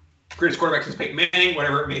 greatest quarterback since Peyton Manning,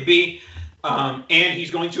 whatever it may be. And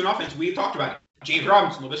he's going to an offense we've talked about. James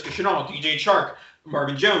Robinson, Laviska Shenault, DJ Chark,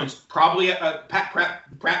 Marvin Jones, probably a Pat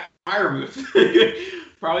Freiermuth.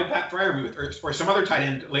 Probably Pat Freiermuth or some other tight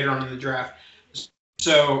end later on in the draft.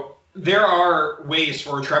 So there are ways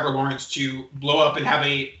for Trevor Lawrence to blow up and have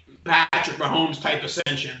a Patrick Mahomes type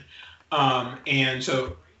ascension. And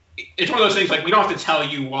so it's one of those things, like, we don't have to tell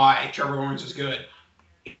you why Trevor Lawrence is good.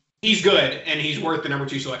 He's good, and he's worth the number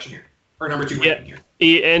 2 selection here, or number 2 ranking here.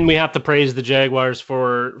 And we have to praise the Jaguars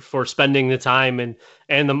for spending the time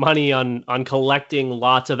and the money on collecting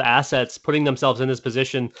lots of assets, putting themselves in this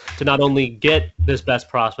position to not only get this best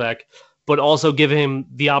prospect, but also give him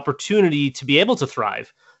the opportunity to be able to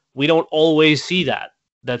thrive. We don't always see that.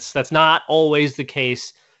 That's not always the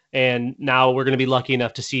case. And now we're going to be lucky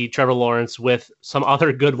enough to see Trevor Lawrence with some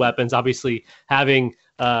other good weapons, obviously having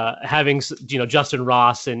Justin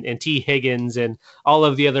Ross and T. Higgins and all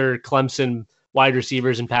of the other Clemson wide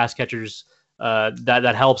receivers and pass catchers.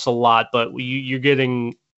 That helps a lot, but you're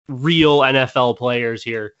getting real NFL players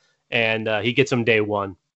here, and he gets them day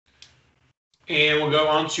 1. And we'll go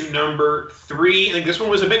on to number 3. I think this one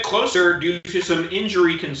was a bit closer due to some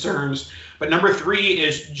injury concerns, but number 3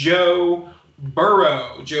 is Joe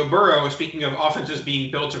Burrow. Joe Burrow, speaking of offenses being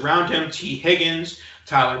built around him, T. Higgins,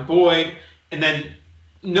 Tyler Boyd, and then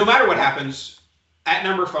no matter what happens, at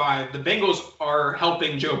number 5, the Bengals are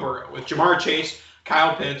helping Joe Burrow with Jamar Chase,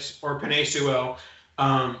 Kyle Pitts, or Penei Sewell.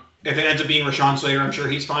 If it ends up being Rashawn Slater, I'm sure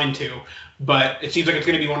he's fine too. But it seems like it's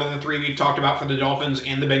going to be one of the 3 we've talked about for the Dolphins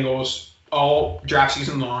and the Bengals all draft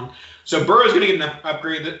season long. So Burrow's going to get an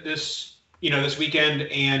upgrade this weekend,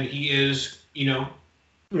 and he is,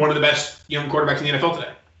 one of the best young quarterbacks in the NFL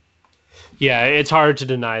today. Yeah, it's hard to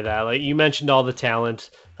deny that. Like you mentioned, all the talent.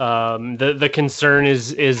 The concern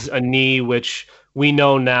is a knee, which we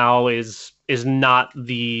know now is not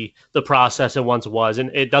the process it once was, and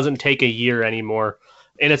it doesn't take a year anymore.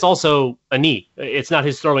 And it's also a knee. It's not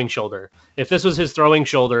his throwing shoulder. If this was his throwing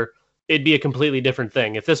shoulder, it'd be a completely different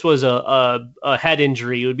thing. If this was a head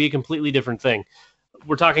injury, it would be a completely different thing.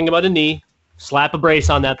 We're talking about a knee. Slap a brace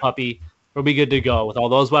on that puppy. We'll be good to go. With all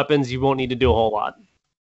those weapons, you won't need to do a whole lot.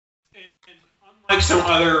 And unlike some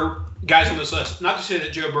other guys on this list, not to say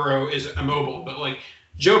that Joe Burrow is immobile, but like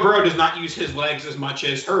Joe Burrow does not use his legs as much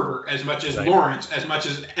as Herbert, as much as Lawrence, as much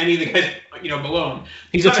as any of the guys, below him.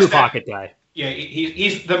 He's a true pocket guy. Yeah,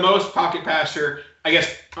 he's the most pocket passer, I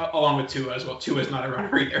guess, along with Tua as well. Tua is not a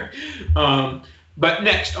runner either. But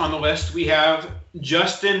next on the list, we have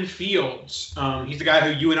Justin Fields. He's the guy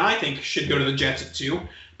who you and I think should go to the Jets at 2,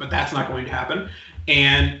 but that's not going to happen.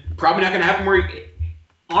 And probably not going to happen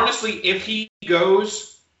honestly, if he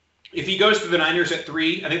goes to the Niners at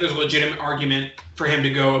 3, I think there's a legitimate argument for him to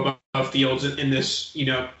go above Fields in this,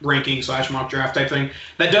 ranking / mock draft type thing.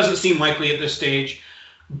 That doesn't seem likely at this stage,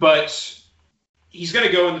 but he's going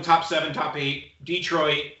to go in the top 7, top 8,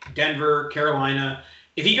 Detroit, Denver, Carolina.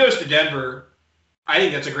 If he goes to Denver, I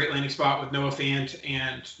think that's a great landing spot with Noah Fant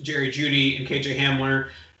and Jerry Jeudy and KJ Hamler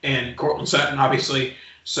and Cortland Sutton, obviously.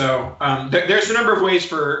 So there's a number of ways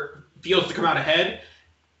for Fields to come out ahead.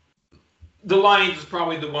 The Lions is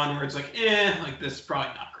probably the one where it's like, this is probably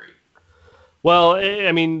not great. Well,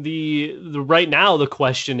 I mean, the right now the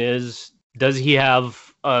question is, does he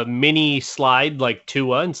have a mini slide like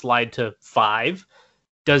Tua and slide to 5?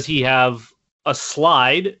 Does he have a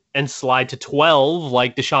slide and slide to 12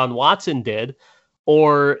 like Deshaun Watson did?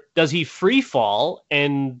 Or does he free fall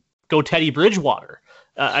and go Teddy Bridgewater?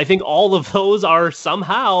 I think all of those are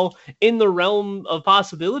somehow in the realm of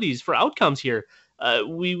possibilities for outcomes here.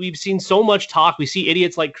 We've seen so much talk. We see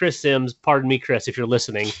idiots like Chris Sims. Pardon me, Chris, if you're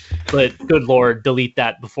listening, but good Lord, delete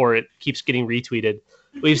that before it keeps getting retweeted.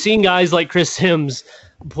 We've seen guys like Chris Sims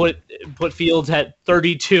put Fields at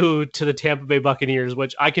 32 to the Tampa Bay Buccaneers,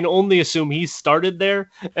 which I can only assume he started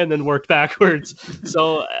there and then worked backwards.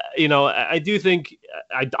 So, I do think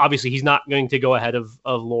obviously he's not going to go ahead of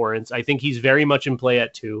Lawrence. I think he's very much in play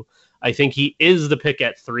at 2. I think he is the pick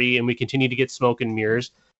at 3, and we continue to get smoke and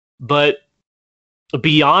mirrors. But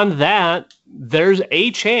beyond that, there's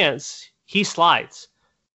a chance he slides.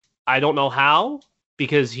 I don't know how,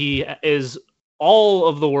 because he is all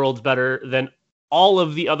of the world's better than all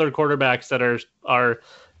of the other quarterbacks that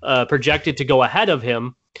are projected to go ahead of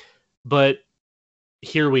him. But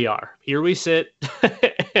here we are. Here we sit,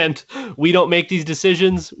 and we don't make these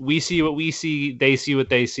decisions. We see what we see. They see what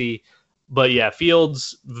they see. But yeah,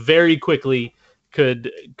 Fields very quickly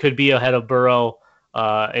could be ahead of Burrow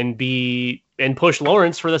and push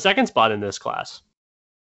Lawrence for the second spot in this class.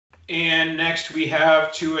 And next we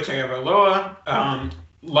have Tua Tagovailoa.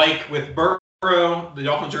 Like with Burrow, the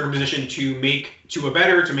Dolphins are in a position to make Tua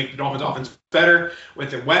better, to make the Dolphins offense better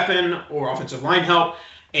with a weapon or offensive line help.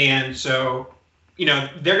 And so,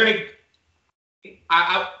 they're going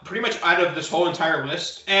to pretty much out of this whole entire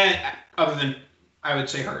list, and other than, I would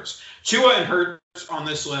say, Hurts. Tua and Hurts on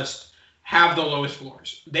this list have the lowest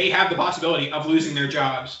floors. They have the possibility of losing their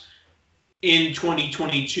jobs in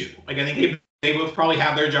 2022. Like, I think they both probably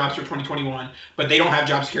have their jobs for 2021, but they don't have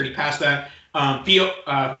job security past that.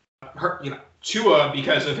 Tua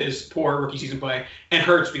because of his poor rookie season play, and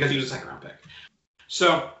Hurts because he was a second-round pick.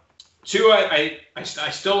 So Tua, I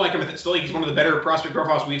still like him. I still think he's one of the better prospect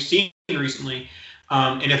profiles we've seen recently.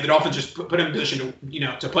 And if the Dolphins just put him in a position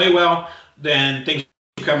to play well, then things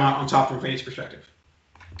come out on top from a fantasy perspective.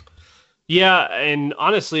 Yeah, and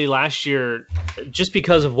honestly, last year, just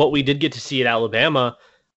because of what we did get to see at Alabama,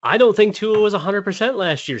 I don't think Tua was 100%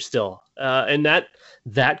 last year still, and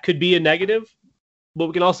that could be a negative. But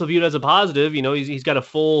we can also view it as a positive. He's got a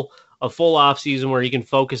full off season where he can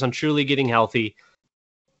focus on truly getting healthy.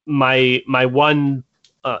 My one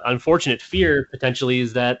unfortunate fear potentially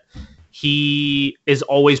is that he is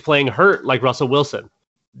always playing hurt like Russell Wilson.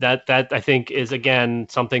 That I think is, again,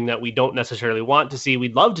 something that we don't necessarily want to see.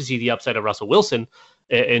 We'd love to see the upside of Russell Wilson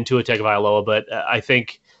in Tua Tagovailoa, but I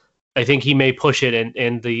think he may push it,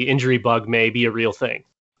 and the injury bug may be a real thing.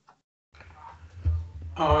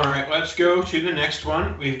 All right, let's go to the next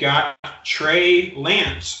one. We've got Trey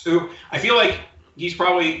Lance, who I feel like he's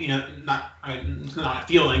probably, not a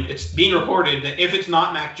feeling. It's being reported that if it's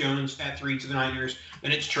not Mac Jones at 3 to the Niners,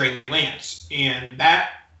 then it's Trey Lance. And that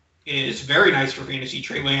is very nice for fantasy.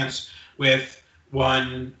 Trey Lance with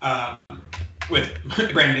Brandon Ayuk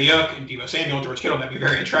and Deebo Samuel, George Kittle, that'd be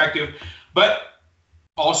very attractive. But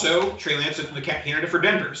also, Trey Lance is the candidate for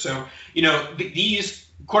Denver. So, these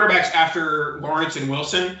quarterbacks after Lawrence and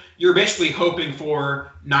Wilson, you're basically hoping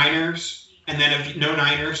for Niners, and then if no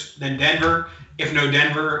Niners, then Denver. If no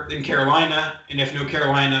Denver, then Carolina, and if no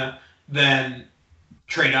Carolina, then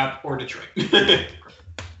trade up or Detroit.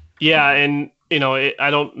 Yeah, and I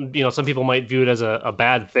don't. Some people might view it as a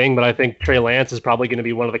bad thing, but I think Trey Lance is probably going to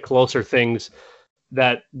be one of the closer things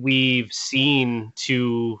that we've seen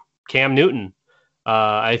to Cam Newton.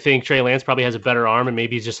 I think Trey Lance probably has a better arm and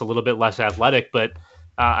maybe he's just a little bit less athletic, but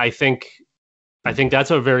I think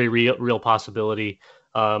that's a very real possibility.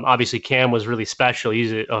 Obviously, Cam was really special.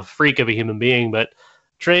 He's a freak of a human being, but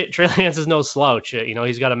Trey Lance is no slouch.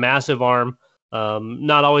 He's got a massive arm.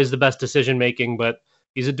 Not always the best decision making, but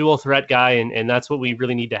he's a dual threat guy, and that's what we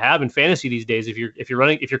really need to have in fantasy these days. If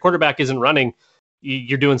your quarterback isn't running,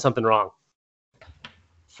 you're doing something wrong.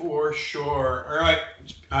 For sure. All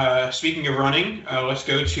right. Speaking of running,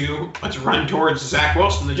 let's run towards Zach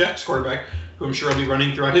Wilson, the Jets quarterback, who I'm sure will be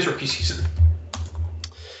running throughout his rookie season.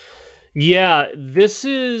 Yeah, this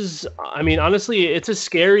is, honestly, it's a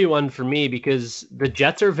scary one for me because the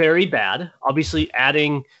Jets are very bad. Obviously,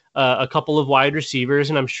 adding a couple of wide receivers,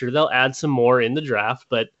 and I'm sure they'll add some more in the draft,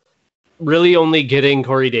 but really only getting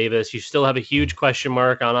Corey Davis. You still have a huge question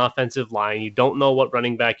mark on offensive line. You don't know what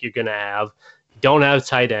running back you're going to have. Don't have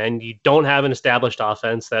tight end. You don't have an established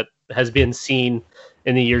offense that has been seen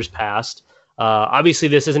in the years past. Obviously,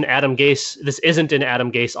 this isn't Adam Gase. This isn't an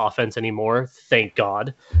Adam Gase offense anymore. Thank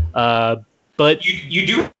God. But you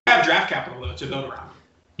do have draft capital though to build around.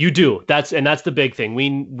 You do. That's the big thing. We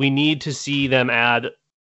need to see them add,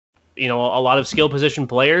 a lot of skill position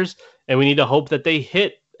players, and we need to hope that they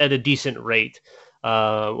hit at a decent rate,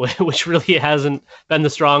 which really hasn't been the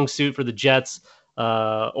strong suit for the Jets.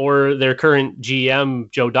 Or their current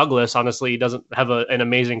GM, Joe Douglas, honestly, doesn't have an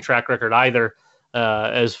amazing track record either,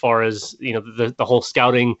 as far as the whole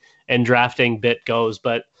scouting and drafting bit goes.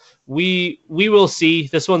 But we will see.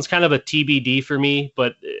 This one's kind of a TBD for me,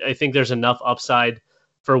 but I think there's enough upside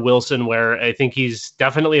for Wilson where I think he's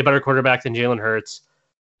definitely a better quarterback than Jalen Hurts,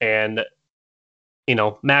 and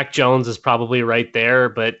Mac Jones is probably right there,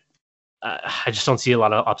 but I just don't see a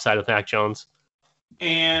lot of upside with Mac Jones.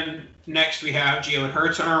 And next we have Jalen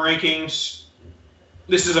Hurts on our rankings.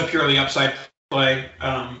 This is a purely upside play.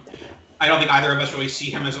 I don't think either of us really see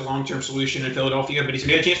him as a long-term solution in Philadelphia, but he's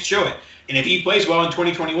going to get a chance to show it. And if he plays well in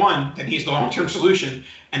 2021, then he's the long-term solution,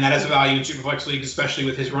 and that has a value in Superflex leagues, especially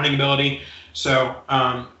with his running ability. So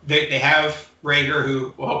they have Rager,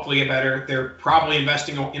 who will hopefully get better. They're probably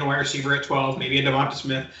investing in a wide receiver at 12, maybe a Devonta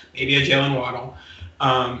Smith, maybe a Jalen Waddle.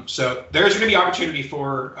 So there's going to be opportunity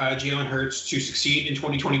for Jalen Hurts to succeed in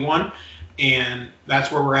 2021, and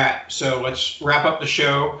that's where we're at. So let's wrap up the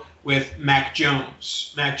show with Mac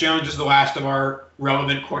Jones. Mac Jones is the last of our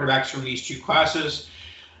relevant quarterbacks from these two classes.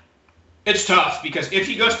 It's tough because if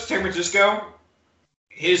he goes to San Francisco,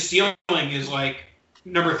 his ceiling is like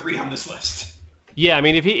number 3 on this list. Yeah,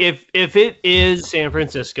 if it is San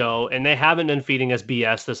Francisco and they haven't been feeding us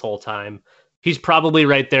BS this whole time, he's probably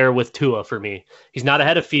right there with Tua for me. He's not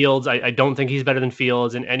ahead of Fields. I don't think he's better than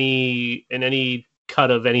Fields in any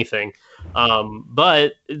cut of anything.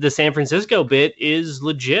 But the San Francisco bit is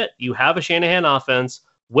legit. You have a Shanahan offense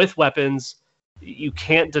with weapons. You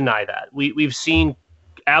can't deny that. We've seen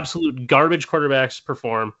absolute garbage quarterbacks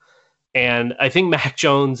perform, and I think Mac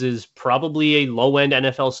Jones is probably a low-end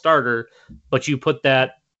NFL starter, but you put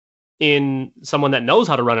that in someone that knows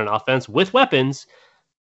how to run an offense with weapons,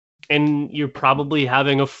 and you're probably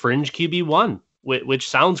having a fringe QB1, which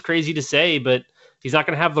sounds crazy to say, but he's not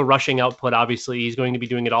going to have the rushing output, obviously. He's going to be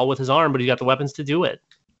doing it all with his arm, but he's got the weapons to do it.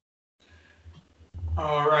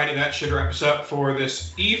 All righty, that should wrap us up for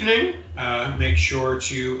this evening. Make sure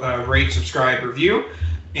to rate, subscribe, review,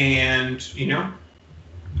 and,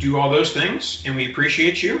 do all those things. And we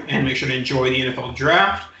appreciate you. And make sure to enjoy the NFL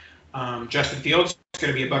draft. Justin Fields is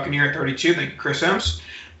going to be a Buccaneer at 32. Thank you, Chris Helms.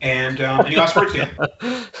 And any last words here?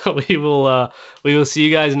 We will see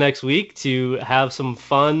you guys next week to have some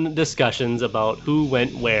fun discussions about who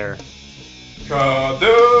went where.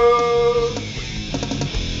 Kadosh!